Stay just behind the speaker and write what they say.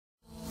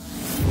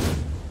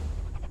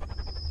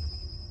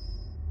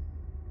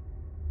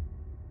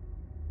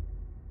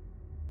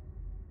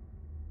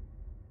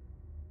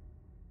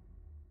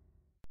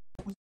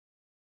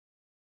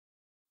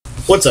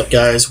What's up,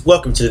 guys?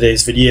 Welcome to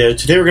today's video.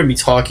 Today we're going to be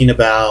talking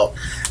about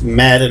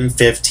Madden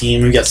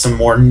 15. We've got some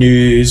more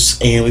news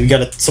and we've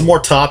got some more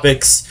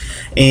topics,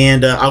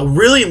 and I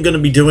really am going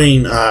to be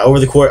doing over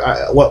the course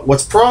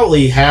what's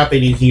probably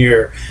happening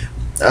here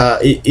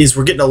is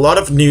we're getting a lot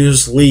of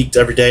news leaked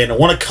every day, and I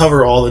want to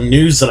cover all the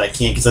news that I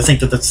can because I think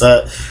that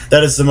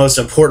that is the most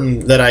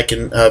important that I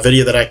can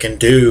video that I can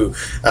do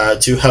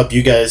to help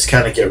you guys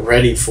kind of get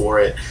ready for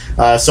it.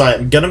 So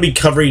I'm going to be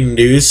covering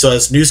news. So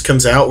as news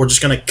comes out, we're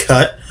just going to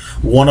cut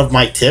one of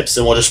my tips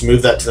and we'll just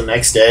move that to the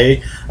next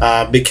day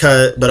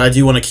but I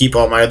do want to keep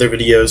all my other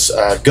videos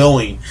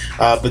going,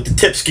 but the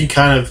tips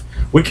can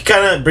we can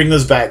kind of bring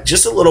those back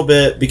just a little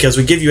bit because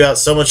we give you out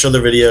so much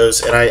other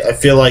videos, and I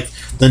feel like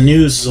the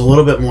news is a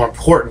little bit more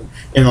important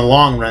in the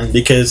long run,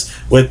 because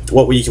with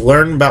what we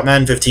learn about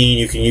Madden 15,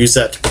 you can use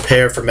that to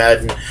prepare for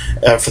Madden,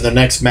 for the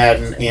next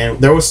Madden, and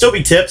there will still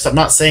be tips. I'm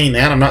not saying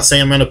that. I'm not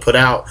saying I'm going to put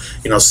out,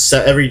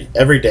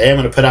 every day I'm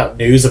going to put out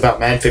news about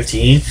Madden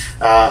 15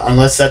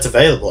 unless that's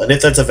available. And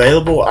if that's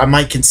available, I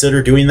might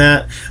consider doing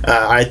that.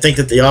 I think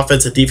that the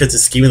offensive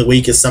defensive scheme of the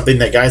week is something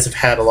that guys have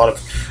had a lot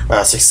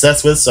of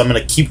success with, so I'm going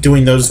to keep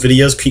doing those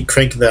videos, keep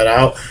cranking that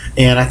out.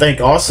 And I think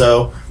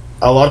also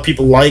a lot of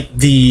people like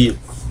the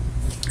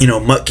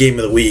MUT game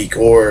of the week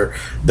or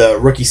the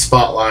rookie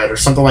spotlight or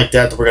something like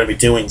that we're going to be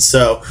doing.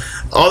 So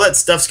all that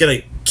stuff's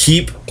going to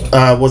keep.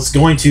 What's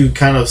going to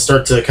kind of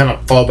start to kind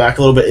of fall back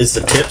a little bit is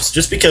the tips,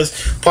 just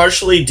because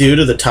partially due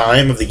to the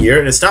time of the year,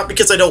 and it's not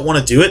because I don't want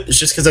to do it, it's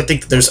just because I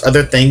think that there's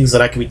other things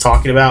that I could be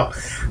talking about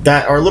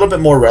that are a little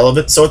bit more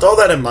relevant. So with all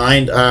that in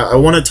mind, I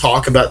want to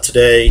talk about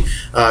today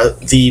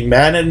the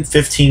Madden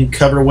 15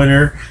 cover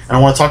winner, and I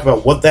want to talk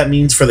about what that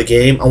means for the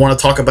game. I want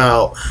to talk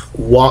about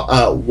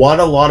what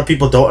a lot of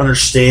people don't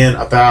understand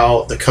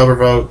about the cover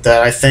vote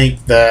that I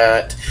think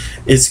that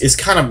is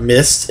kind of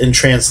missed in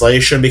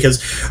translation,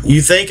 because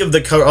you think of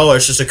the cover, oh,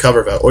 it's just a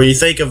cover vote, or you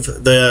think of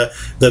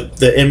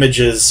the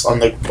images on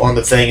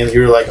the thing and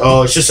you're like,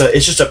 oh, it's just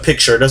a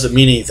picture, it doesn't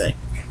mean anything.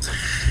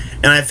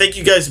 And I think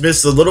you guys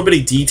missed the little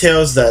bitty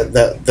details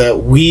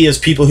that we as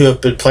people who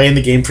have been playing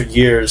the game for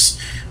years,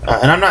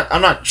 and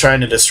I'm not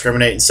trying to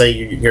discriminate and say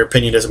your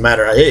opinion doesn't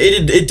matter.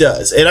 It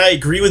does, and I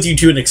agree with you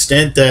to an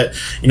extent that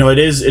it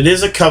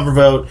is a cover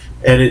vote,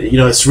 and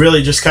it's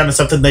really just kind of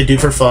something they do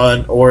for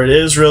fun, or it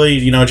is really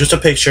just a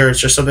picture. It's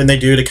just something they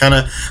do to kind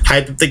of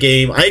hype up the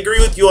game. I agree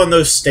with you on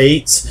those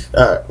states,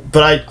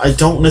 but I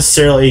don't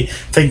necessarily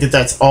think that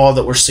that's all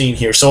that we're seeing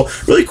here. So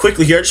really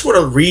quickly here, I just want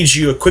to read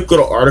you a quick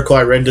little article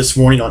I read this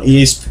morning on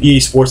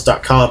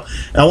esports.com,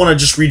 and I want to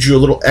just read you a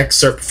little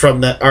excerpt from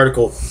that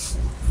article.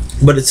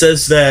 But it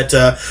says that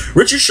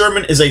Richard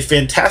Sherman is a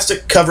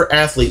fantastic cover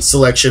athlete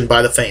selection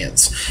by the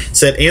fans,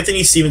 said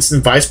Anthony Stevenson,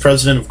 Vice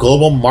President of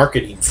Global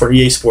Marketing for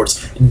EA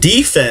Sports.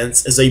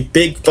 Defense is a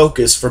big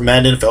focus for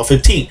Madden NFL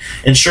 15,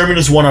 and Sherman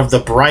is one of the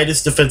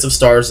brightest defensive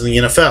stars in the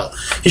NFL.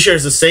 He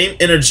shares the same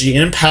energy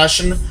and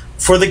passion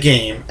for the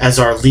game as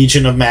our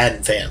legion of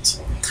Madden fans.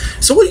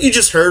 So what you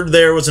just heard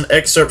there was an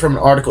excerpt from an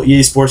article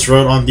EA Sports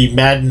wrote on the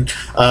Madden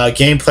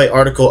gameplay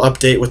article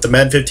update with the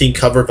Madden 15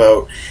 cover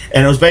vote,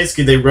 and it was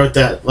basically, they wrote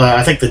that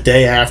I think the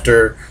day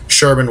after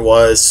Sherman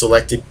was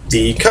selected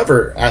the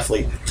cover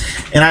athlete.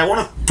 And I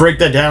want to break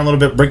that down a little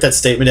bit, break that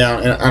statement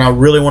down, and I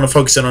really want to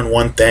focus in on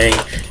one thing,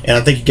 and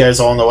I think you guys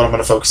all know what I'm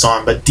going to focus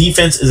on, but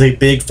defense is a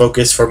big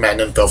focus for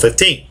Madden NFL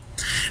 15.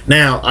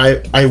 Now,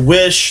 I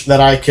wish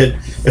that I could,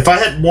 if I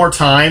had more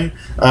time,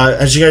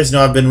 as you guys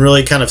know, I've been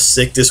really kind of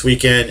sick this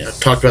weekend. I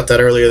talked about that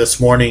earlier this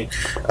morning,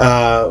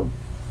 and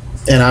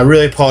I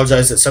really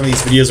apologize that some of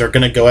these videos are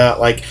going to go out.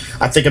 Like,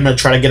 I think I'm going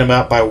to try to get them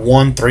out by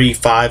 1, 3,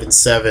 5, and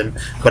 7,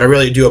 but I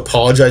really do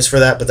apologize for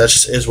that, but that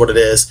just is what it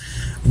is.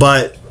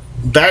 But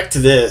back to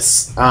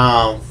this,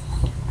 I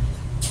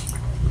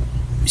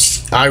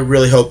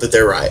really hope that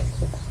they're right,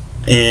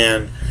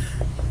 and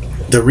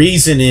the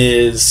reason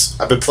is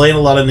I've been playing a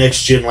lot of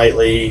next gen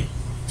lately.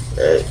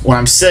 When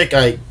I'm sick,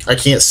 I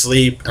can't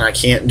sleep and I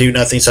can't do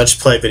nothing, so I just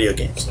play video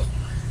games.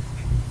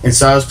 And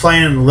so I was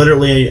playing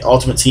literally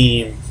Ultimate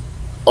Team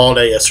all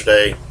day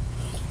yesterday,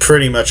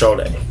 pretty much all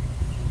day.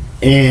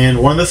 And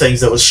one of the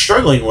things that I was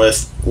struggling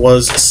with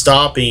was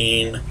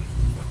stopping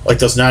like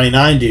those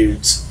 99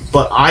 dudes,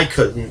 but I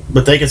couldn't.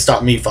 But they could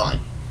stop me fine.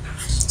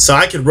 So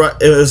I could run.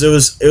 It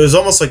was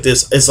almost like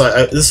this. It's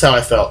like this is how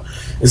I felt.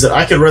 Is that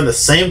I could run the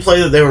same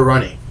play that they were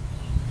running,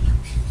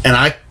 and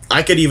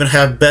I could even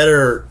have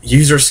better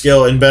user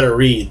skill and better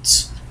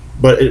reads,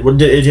 but it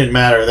didn't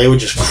matter. They would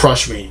just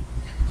crush me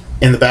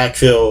in the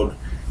backfield,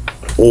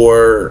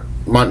 or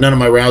none of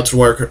my routes would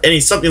work,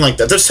 or something like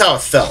that. That's how I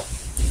felt.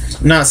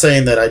 I'm not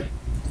saying that I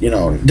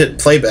didn't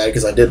play bad,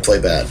 because I did play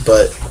bad,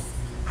 but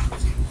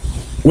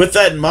with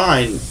that in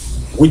mind,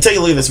 we take a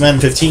look at this Madden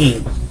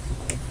 15.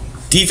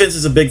 Defense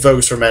is a big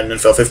focus for Madden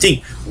NFL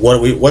 15.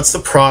 What's the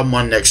problem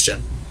on next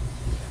gen?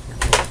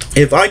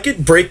 If I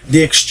could break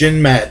next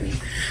gen Madden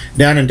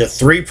down into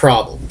 3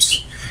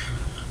 problems,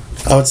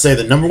 I would say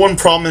the number 1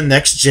 problem in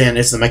next gen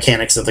is the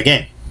mechanics of the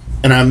game,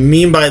 and I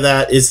mean by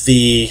that is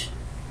the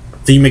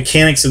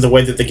mechanics of the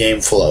way that the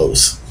game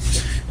flows.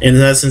 In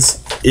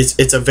essence,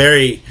 it's a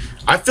very,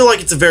 I feel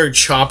like it's a very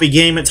choppy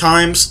game at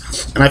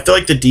times, and I feel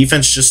like the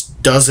defense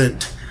just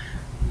doesn't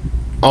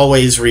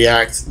always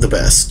react the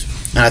best.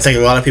 And I think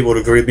a lot of people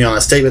would agree with me on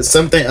that statement.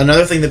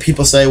 Another thing that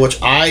people say, which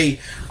I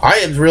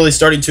am really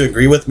starting to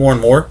agree with more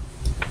and more,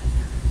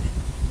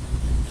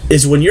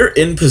 is when you're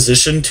in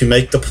position to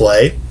make the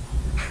play,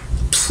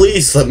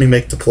 please let me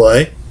make the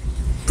play.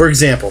 For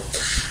example,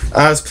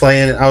 I was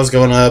playing, I was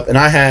going up, and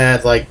I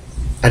had like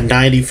a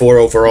 94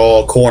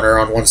 overall corner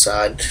on one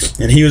side,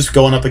 and he was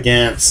going up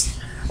against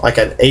like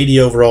an 80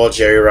 overall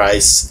Jerry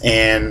Rice,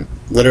 and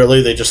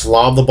literally they just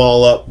lobbed the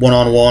ball up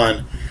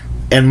one-on-one,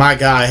 and my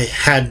guy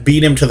had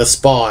beat him to the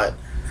spot,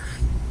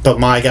 but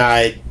my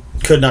guy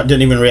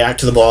didn't even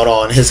react to the ball at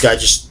all, and his guy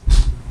just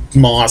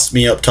mossed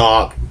me up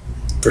top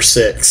for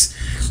 6.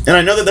 And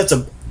I know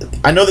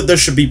that there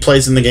should be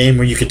plays in the game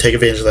where you can take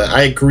advantage of that.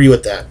 I agree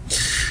with that,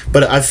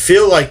 but I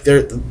feel like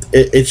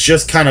it's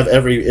just kind of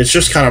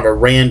a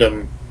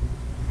random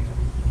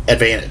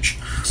advantage.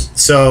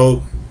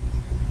 So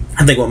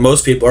I think what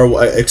most people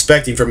are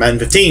expecting from Madden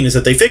 15 is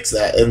that they fix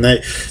that, and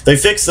they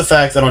fix the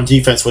fact that on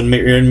defense, when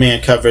you're in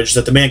man coverage,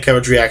 that the man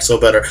coverage reacts a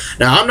little better.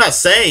 Now, I'm not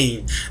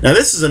saying, now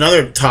this is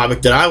another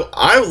topic that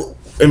I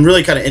am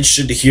really kind of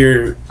interested to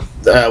hear.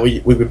 We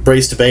would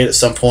brace debate at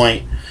some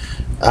point.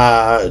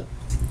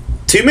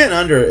 2 men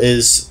under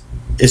is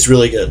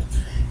really good,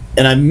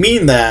 and I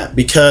mean that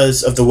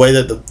because of the way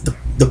that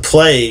the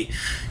play,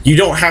 you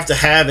don't have to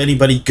have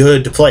anybody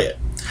good to play it.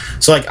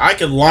 So like I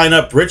could line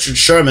up Richard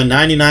Sherman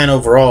 99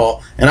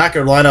 overall, and I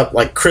could line up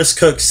like Chris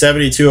Cook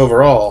 72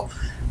 overall,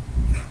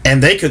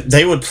 and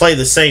they would play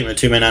the same at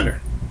 2 men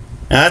under.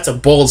 Now that's a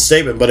bold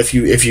statement, but if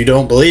you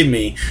don't believe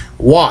me,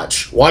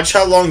 watch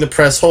how long the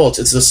press holds.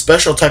 It's a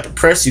special type of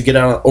press you get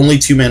out on only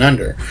 2 men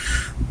under,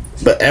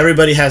 but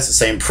everybody has the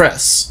same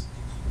press,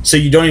 so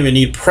you don't even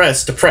need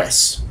press to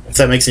press, if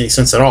that makes any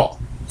sense at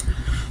all.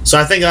 So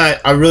I think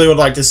I really would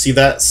like to see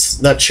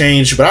that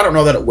change, but I don't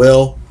know that it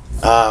will.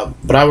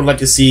 But I would like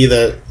to see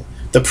the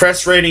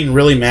press rating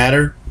really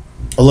matter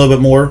a little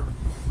bit more.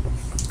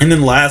 And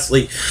then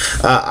lastly,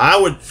 I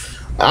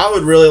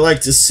would really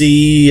like to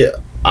see.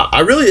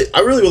 I really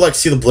would like to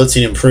see the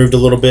blitzing improved a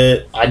little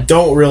bit. I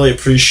don't really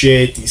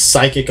appreciate the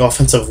psychic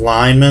offensive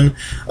linemen,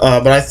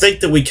 but I think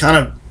that we kind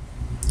of.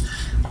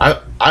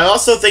 I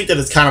also think that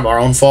it's kind of our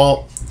own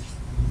fault.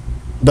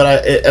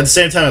 But at the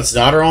same time, it's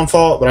not our own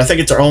fault. But I think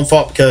it's our own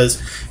fault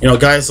because,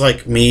 guys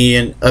like me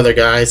and other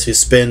guys who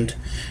spend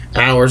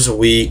hours a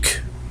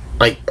week,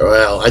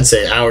 I'd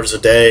say hours a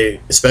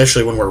day,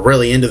 especially when we're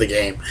really into the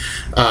game,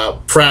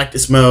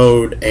 practice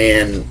mode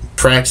and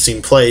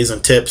practicing plays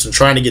and tips and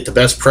trying to get the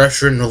best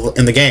pressure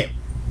in the game.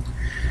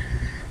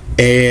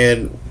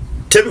 And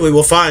typically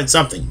we'll find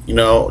something,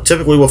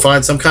 typically we'll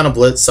find some kind of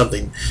blitz,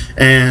 something.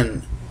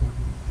 And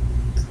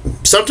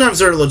sometimes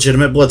they're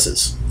legitimate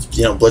blitzes.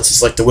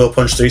 Blitzes like the Will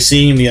Punch 3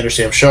 seam, the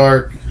Understand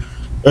Shark,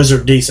 those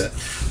are decent.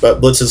 But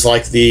blitzes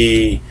like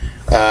the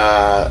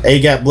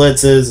A-gap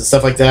blitzes and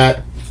stuff like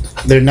that,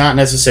 they're not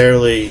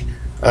necessarily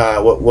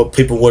what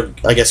people would,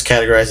 I guess,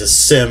 categorize as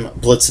sim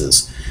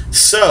blitzes.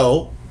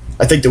 So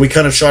I think that we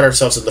kind of shot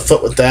ourselves in the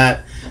foot with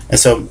that, and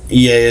so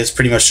EA is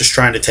pretty much just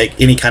trying to take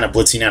any kind of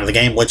blitzing out of the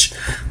game, which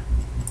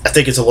I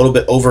think is a little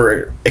bit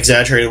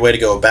over-exaggerated way to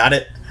go about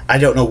it. I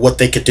don't know what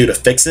they could do to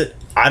fix it.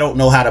 I don't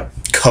know how to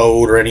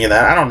code or any of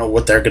that. I don't know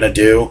what they're going to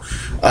do.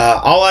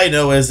 All I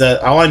know is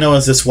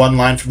this one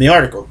line from the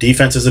article: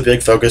 defense is a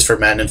big focus for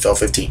Madden NFL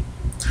 15.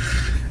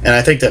 And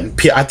I think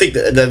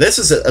that this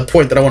is a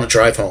point that I want to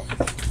drive home.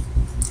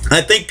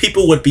 I think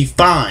people would be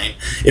fine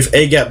if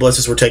A-gap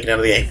blitzes were taken out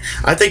of the game.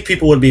 I think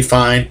people would be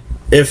fine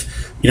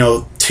if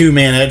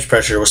 2-man edge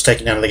pressure was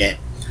taken out of the game.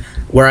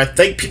 Where I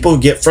think people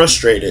get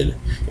frustrated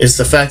is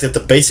the fact that the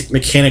basic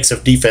mechanics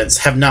of defense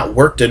have not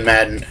worked in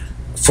Madden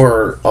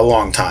for a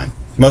long time.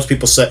 Most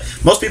people say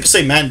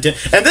Madden did,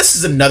 and this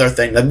is another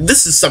thing.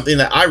 This is something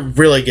that I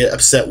really get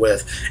upset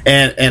with,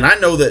 and I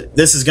know that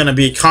this is going to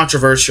be a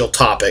controversial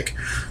topic,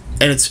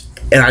 and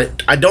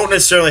I don't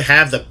necessarily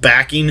have the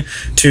backing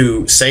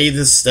to say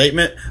this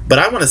statement, but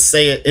I want to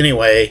say it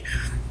anyway.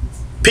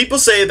 People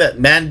say that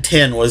Madden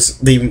 10 was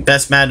the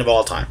best Madden of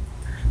all time.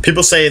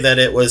 People say that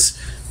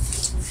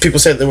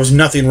there was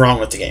nothing wrong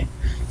with the game.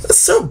 That's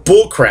so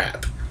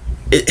bullcrap.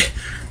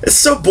 It's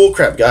so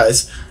bullcrap,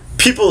 guys.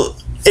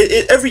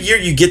 Every year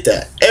you get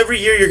that. Every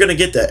year you're going to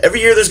get that. Every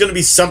year there's going to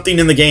be something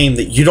in the game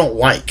that you don't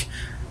like.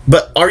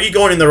 But are you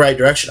going in the right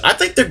direction? I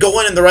think they're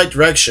going in the right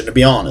direction, to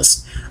be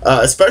honest,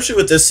 especially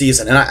with this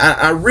season. And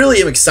I really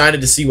am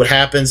excited to see what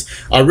happens.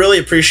 I really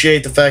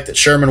appreciate the fact that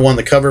Sherman won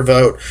the cover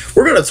vote.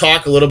 We're going to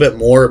talk a little bit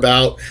more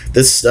about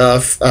this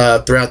stuff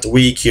throughout the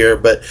week here,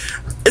 but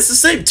it's the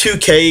same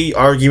 2K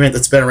argument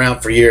that's been around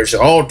for years.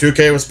 Oh,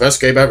 2K was the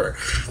best game ever.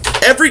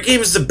 Every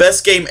game is the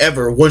best game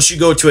ever once you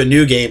go to a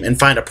new game and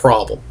find a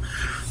problem.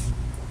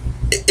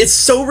 It's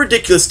so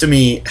ridiculous to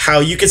me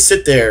how you could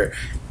sit there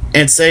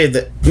and say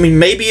that,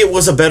 maybe it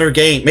was a better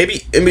game.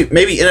 Maybe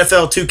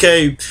NFL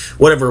 2K,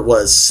 whatever it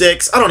was,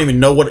 6, I don't even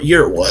know what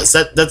year it was.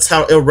 That's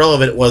how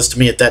irrelevant it was to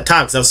me at that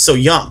time because I was so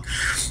young.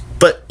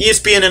 but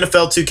ESPN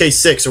NFL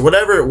 2K6 or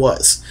whatever it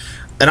was.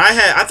 And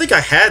I think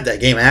I had that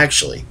game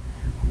actually,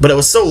 but it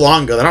was so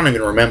long ago that I don't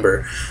even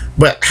remember.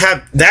 But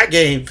have that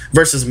game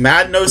versus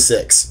Madden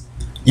 06.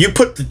 You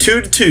put the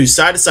 2-2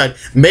 side to side.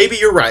 Maybe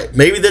you're right.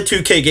 Maybe the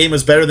 2K game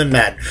was better than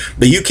Madden.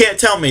 But you can't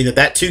tell me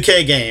that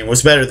 2K game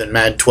was better than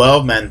Madden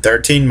 12, Madden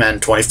 13, Madden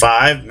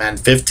 25, Madden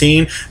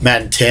 15,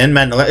 Madden 10,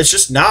 Madden 11. It's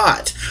just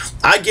not.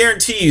 I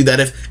guarantee you that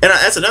and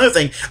that's another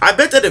thing, I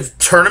bet that if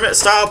tournament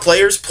style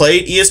players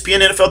played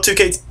ESPN NFL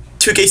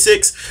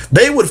 2K6,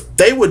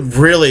 they would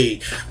really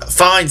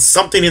find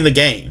something in the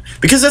game,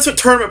 because that's what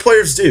tournament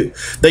players do.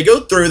 They go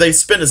through, they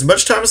spend as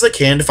much time as they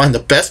can to find the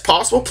best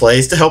possible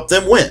plays to help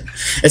them win.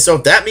 And so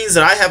if that means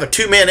that I have a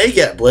 2-man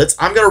A-gap blitz,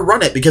 I'm going to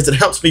run it because it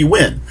helps me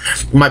win.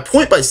 My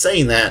point by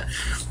saying that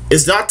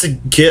is not to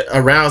get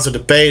arouse a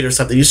debate or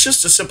something. It's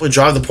just to simply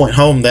drive the point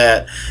home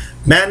that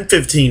Madden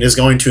 15 is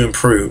going to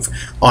improve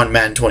on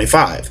Madden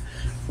 25.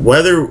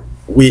 Whether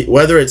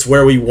it's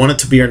where we want it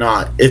to be or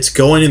not, it's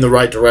going in the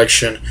right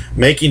direction,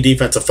 making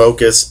defense a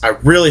focus. I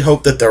really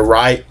hope that they're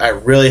right. I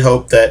really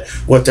hope that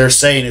what they're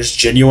saying is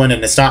genuine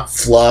and it's not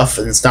fluff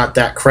and it's not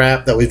that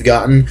crap that we've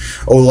gotten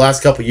over the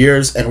last couple of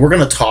years. And we're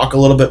going to talk a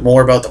little bit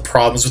more about the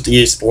problems with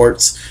EA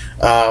Sports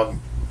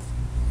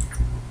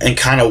and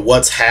kind of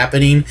what's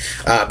happening,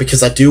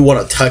 because I do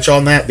want to touch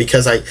on that,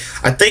 because I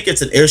think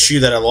it's an issue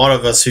that a lot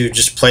of us who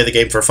just play the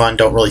game for fun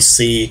don't really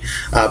see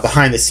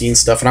behind the scenes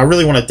stuff, and I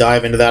really want to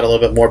dive into that a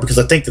little bit more, because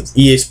I think that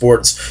EA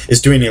Sports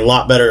is doing a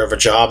lot better of a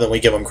job than we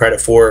give them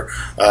credit for,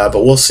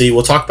 but we'll see.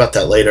 We'll talk about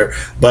that later.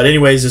 But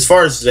anyways, as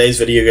far as today's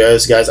video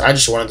goes, guys, I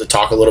just wanted to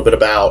talk a little bit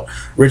about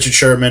Richard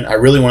Sherman. I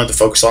really wanted to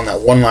focus on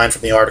that one line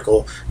from the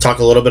article, talk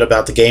a little bit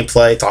about the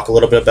gameplay, talk a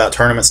little bit about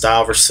tournament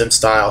style versus sim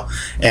style,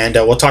 and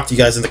we'll talk to you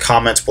guys in the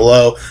comments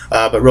below.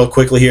 But real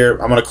quickly here,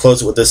 I'm going to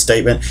close it with this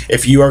statement.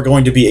 If you are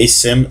going to be a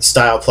sim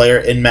style player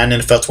in Madden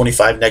NFL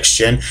 25 next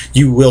gen,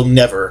 you will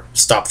never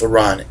stop the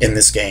run in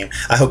this game.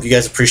 I hope you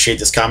guys appreciate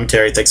this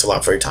commentary. Thanks a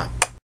lot for your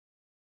time.